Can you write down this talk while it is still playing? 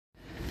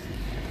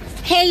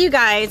Hey, you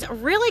guys,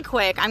 really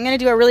quick. I'm going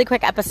to do a really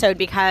quick episode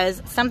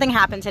because something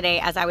happened today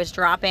as I was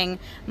dropping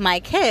my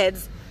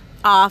kids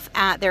off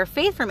at their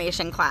faith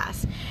formation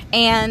class.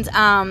 And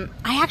I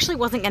actually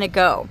wasn't going to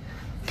go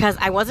because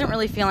I wasn't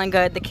really feeling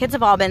good. The kids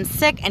have all been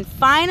sick, and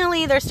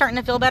finally they're starting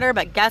to feel better.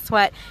 But guess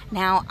what?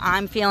 Now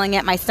I'm feeling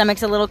it. My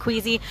stomach's a little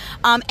queasy.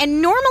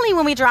 And normally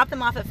when we drop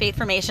them off at faith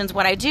formations,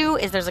 what I do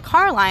is there's a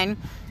car line.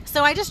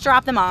 So I just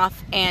drop them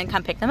off and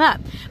come pick them up.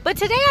 But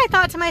today I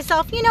thought to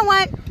myself, you know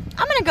what?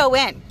 I'm going to go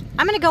in.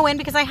 I'm going to go in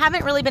because I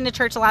haven't really been to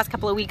church the last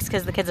couple of weeks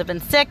because the kids have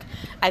been sick.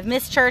 I've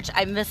missed church.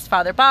 I've missed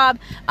Father Bob.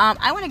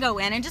 I want to go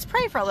in and just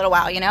pray for a little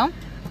while, you know?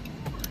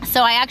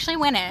 So I actually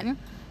went in,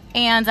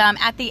 and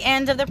at the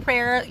end of the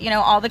prayer, you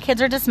know, all the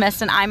kids are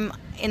dismissed, and I'm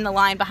in the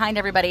line behind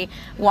everybody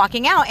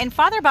walking out. And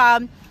Father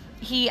Bob,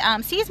 he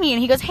sees me,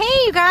 and he goes,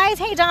 hey, you guys.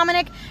 Hey,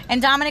 Dominic.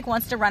 And Dominic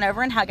wants to run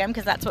over and hug him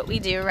because that's what we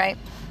do, right?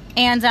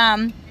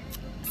 And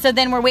so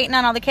then we're waiting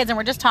on all the kids and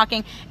we're just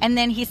talking. And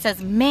then he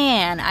says,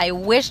 man, I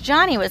wish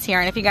Johnny was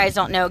here. And if you guys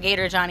don't know,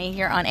 Gator Johnny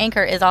here on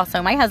Anchor is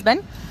also my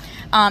husband.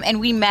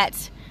 And we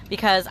met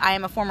because I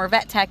am a former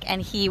vet tech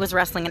and he was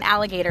wrestling an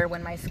alligator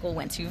when my school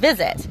went to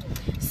visit.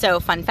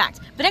 So fun fact.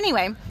 But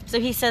anyway, so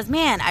he says,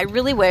 man, I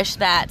really wish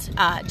that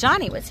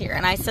Johnny was here.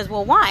 And I said,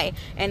 well, why?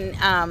 And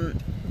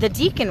the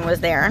deacon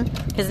was there.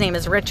 His name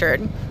is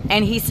Richard.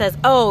 And he says,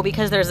 oh,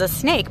 because there's a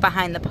snake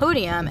behind the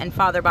podium and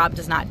Father Bob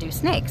does not do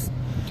snakes.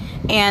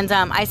 And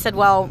I said,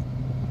 well,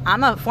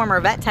 I'm a former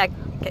vet tech.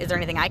 Is there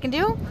anything I can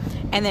do?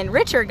 And then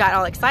Richard got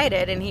all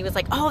excited and he was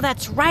like, oh,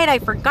 that's right, I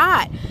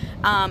forgot.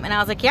 And I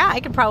was like, yeah,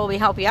 I could probably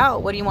help you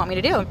out. What do you want me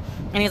to do?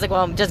 And he's like,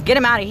 well, just get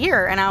him out of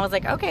here. And I was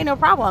like, okay, no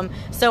problem.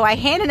 So I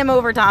handed him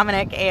over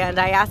Dominic and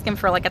I asked him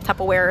for like a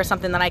Tupperware or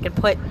something that I could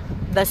put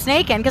the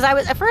snake in. Because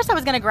at first I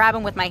was going to grab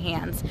him with my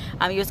hands.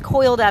 He was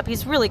coiled up.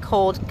 He's really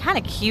cold, kind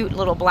of cute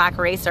little black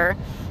racer.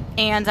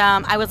 And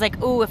I was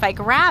like, ooh, if I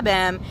grab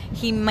him,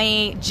 he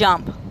may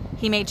jump.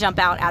 He may jump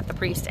out at the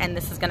priest, and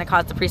this is going to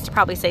cause the priest to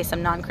probably say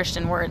some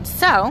non-Christian words.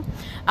 So,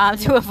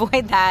 to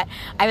avoid that,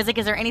 I was like,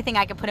 is there anything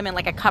I could put him in,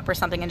 like a cup or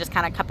something, and just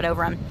kind of cup it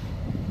over him?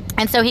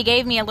 And so he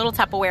gave me a little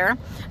Tupperware,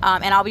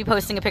 and I'll be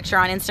posting a picture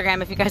on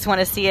Instagram if you guys want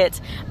to see it.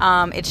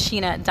 It's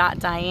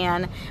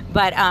sheena.diane.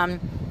 But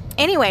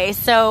anyway,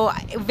 so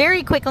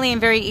very quickly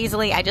and very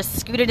easily, I just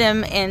scooted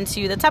him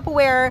into the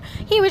Tupperware.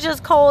 He was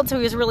just cold, so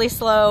he was really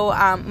slow.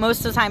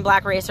 Most of the time,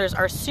 black racers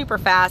are super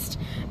fast.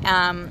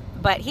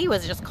 But he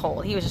was just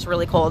cold. He was just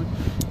really cold.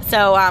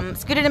 So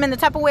scooted him in the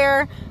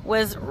Tupperware,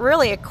 was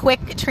really a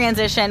quick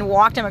transition,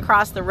 walked him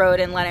across the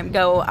road and let him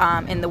go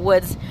in the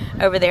woods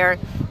over there.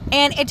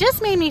 And it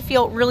just made me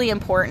feel really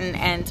important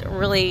and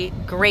really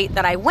great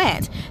that I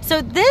went.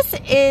 So this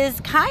is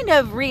kind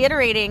of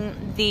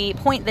reiterating the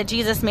point that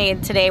Jesus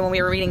made today when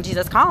we were reading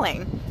Jesus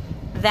Calling,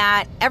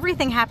 that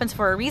everything happens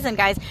for a reason,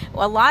 guys.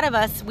 A lot of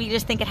us, we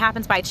just think it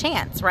happens by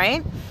chance,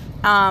 right?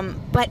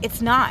 But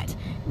it's not.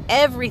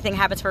 Everything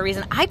happens for a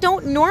reason. I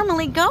don't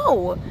normally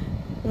go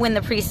when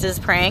the priest is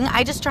praying.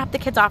 I just drop the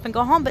kids off and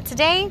go home. But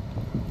today,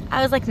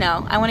 I was like,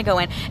 no, I want to go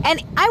in.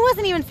 And I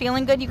wasn't even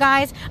feeling good, you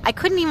guys. I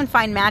couldn't even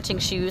find matching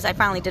shoes. I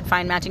finally did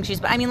find matching shoes.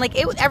 But I mean, like,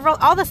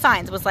 all the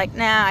signs was like,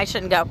 nah, I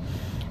shouldn't go.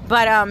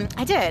 But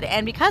I did.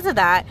 And because of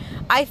that,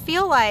 I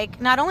feel like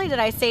not only did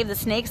I save the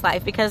snake's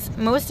life, because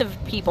most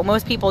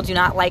people do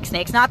not like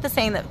snakes. Not to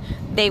saying that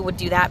they would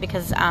do that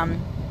because,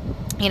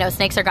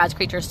 snakes are God's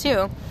creatures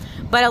too.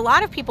 But a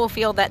lot of people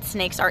feel that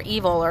snakes are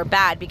evil or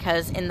bad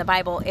because in the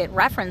Bible it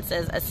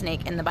references a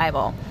snake in the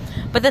Bible.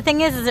 But the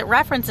thing is it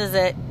references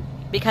it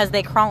because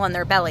they crawl on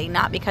their belly,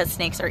 not because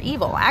snakes are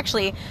evil.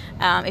 Actually,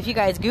 if you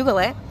guys Google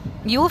it,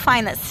 you will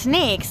find that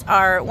snakes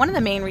are one of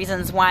the main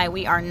reasons why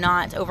we are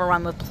not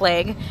overrun with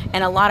plague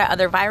and a lot of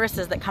other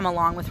viruses that come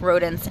along with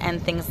rodents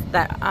and things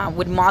that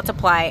would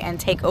multiply and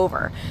take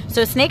over.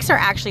 So snakes are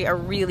actually a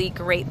really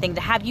great thing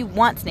to have. You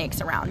want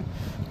snakes around.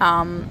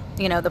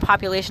 The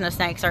population of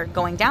snakes are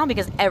going down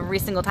because every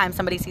single time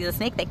somebody sees a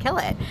snake, they kill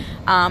it.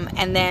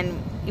 And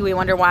then we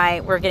wonder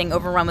why we're getting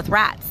overrun with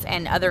rats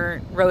and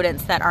other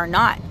rodents that are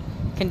not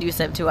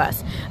conducive to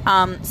us.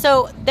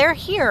 So they're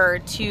here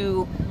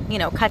to,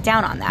 cut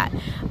down on that.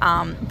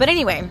 But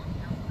anyway,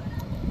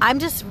 I'm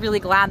just really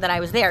glad that I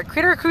was there.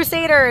 Critter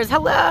Crusaders,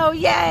 hello,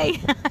 yay.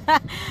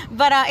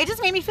 But it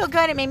just made me feel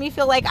good. It made me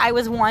feel like I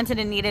was wanted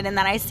and needed and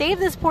that I saved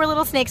this poor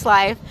little snake's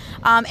life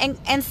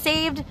and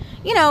saved,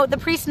 the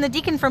priest and the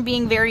deacon from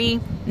being very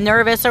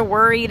nervous or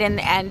worried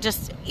and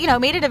just,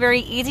 made it a very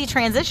easy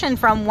transition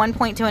from one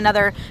point to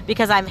another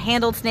because I've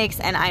handled snakes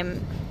and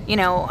I'm,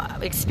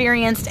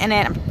 experienced in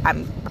it.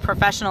 I'm a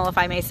professional, if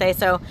I may say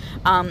so,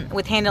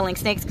 with handling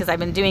snakes because I've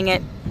been doing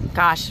it,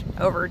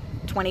 over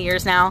 20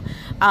 years now.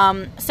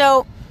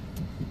 So,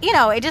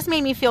 it just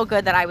made me feel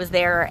good that I was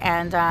there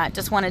and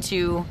just wanted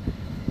to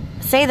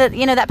say that,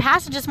 that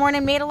passage this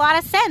morning made a lot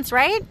of sense,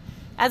 right?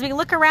 as we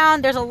look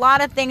around, there's a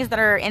lot of things that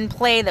are in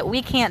play that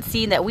we can't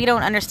see, that we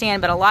don't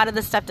understand, but a lot of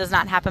this stuff does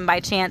not happen by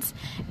chance.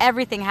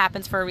 Everything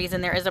happens for a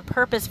reason. There is a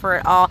purpose for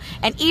it all.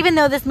 And even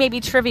though this may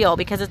be trivial,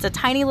 because it's a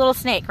tiny little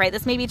snake, right?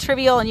 This may be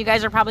trivial, and you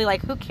guys are probably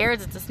like, who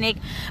cares? It's a snake.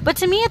 But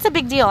to me, it's a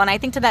big deal. And I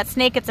think to that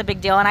snake, it's a big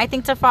deal. And I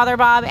think to Father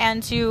Bob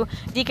and to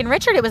Deacon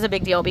Richard, it was a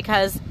big deal,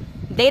 because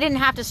they didn't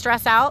have to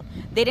stress out.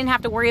 They didn't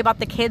have to worry about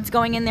the kids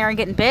going in there and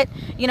getting bit.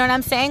 You know what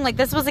I'm saying? Like,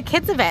 this was a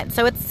kids event.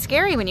 So it's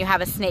scary when you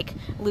have a snake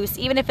loose,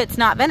 even if it's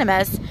not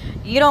venomous.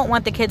 You don't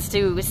want the kids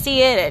to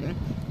see it and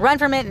run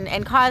from it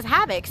and cause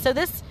havoc. So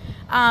this,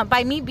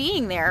 by me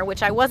being there,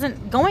 which I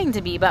wasn't going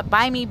to be, but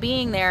by me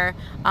being there,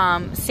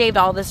 saved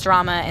all this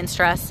drama and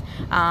stress.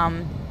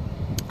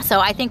 So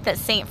I think that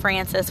St.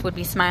 Francis would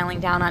be smiling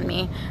down on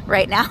me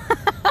right now.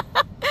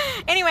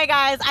 Anyway,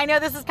 guys, I know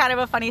this is kind of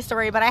a funny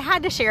story, but I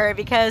had to share it,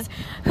 because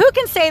who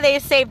can say they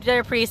saved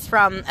their priest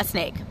from a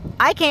snake?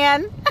 I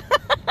can.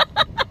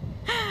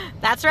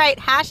 That's right.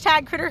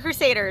 Hashtag Critter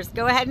Crusaders.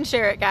 Go ahead and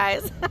share it,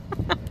 guys.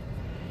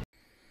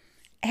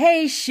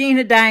 Hey,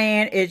 Sheena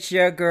Diane, it's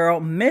your girl,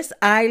 Miss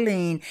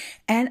Eileen,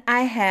 and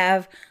I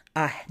have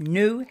a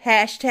new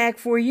hashtag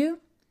for you.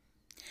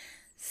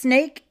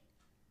 Snake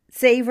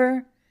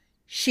Saver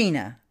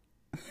Sheena.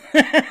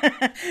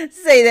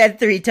 Say that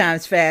 3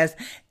 times fast.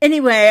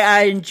 Anyway,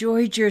 I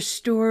enjoyed your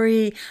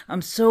story.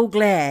 I'm so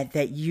glad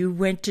that you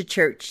went to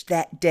church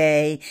that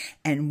day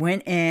and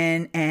went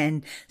in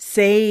and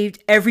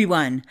saved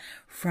everyone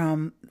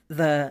from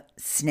the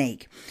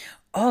snake.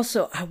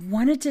 Also, I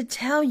wanted to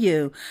tell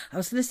you, I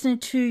was listening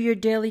to your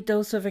daily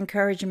dose of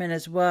encouragement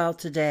as well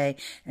today,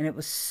 and it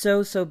was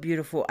so, so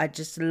beautiful. I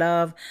just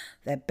love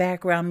that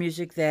background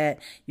music that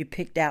you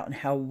picked out and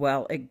how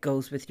well it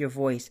goes with your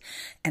voice.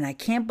 And I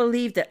can't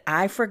believe that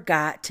I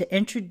forgot to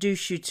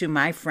introduce you to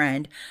my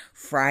friend,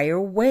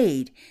 Friar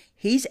Wade.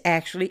 He's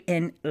actually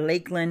in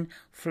Lakeland,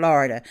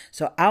 Florida.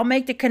 So I'll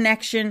make the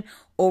connection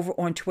over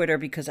on Twitter,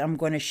 because I'm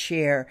going to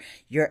share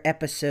your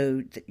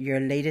episode, your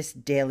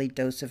latest daily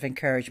dose of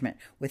encouragement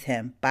with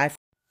him. Bye.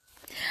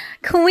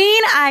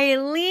 Queen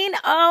Eileen,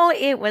 oh,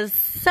 it was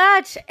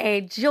such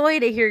a joy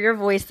to hear your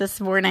voice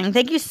this morning.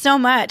 Thank you so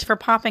much for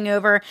popping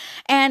over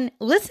and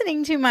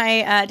listening to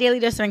my daily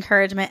dose of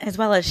encouragement, as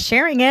well as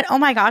sharing it. Oh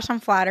my gosh, I'm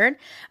flattered.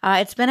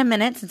 It's been a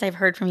minute since I've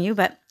heard from you,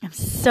 but I'm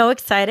so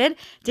excited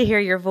to hear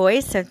your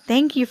voice. So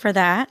thank you for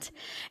that.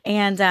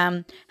 And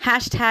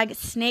hashtag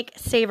Snake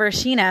Saver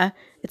Sheena.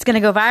 It's going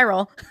to go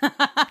viral.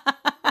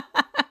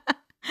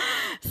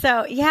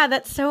 So yeah,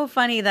 that's so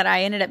funny that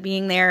I ended up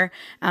being there.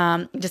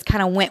 Just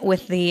kind of went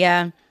with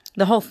the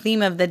whole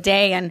theme of the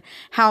day, and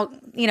how,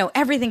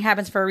 everything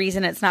happens for a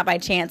reason. It's not by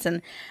chance.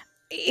 And,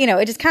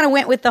 it just kind of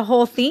went with the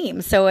whole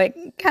theme. So it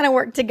kind of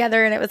worked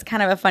together, and it was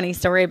kind of a funny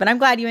story, but I'm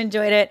glad you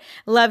enjoyed it.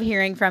 Love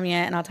hearing from you,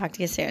 and I'll talk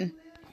to you soon.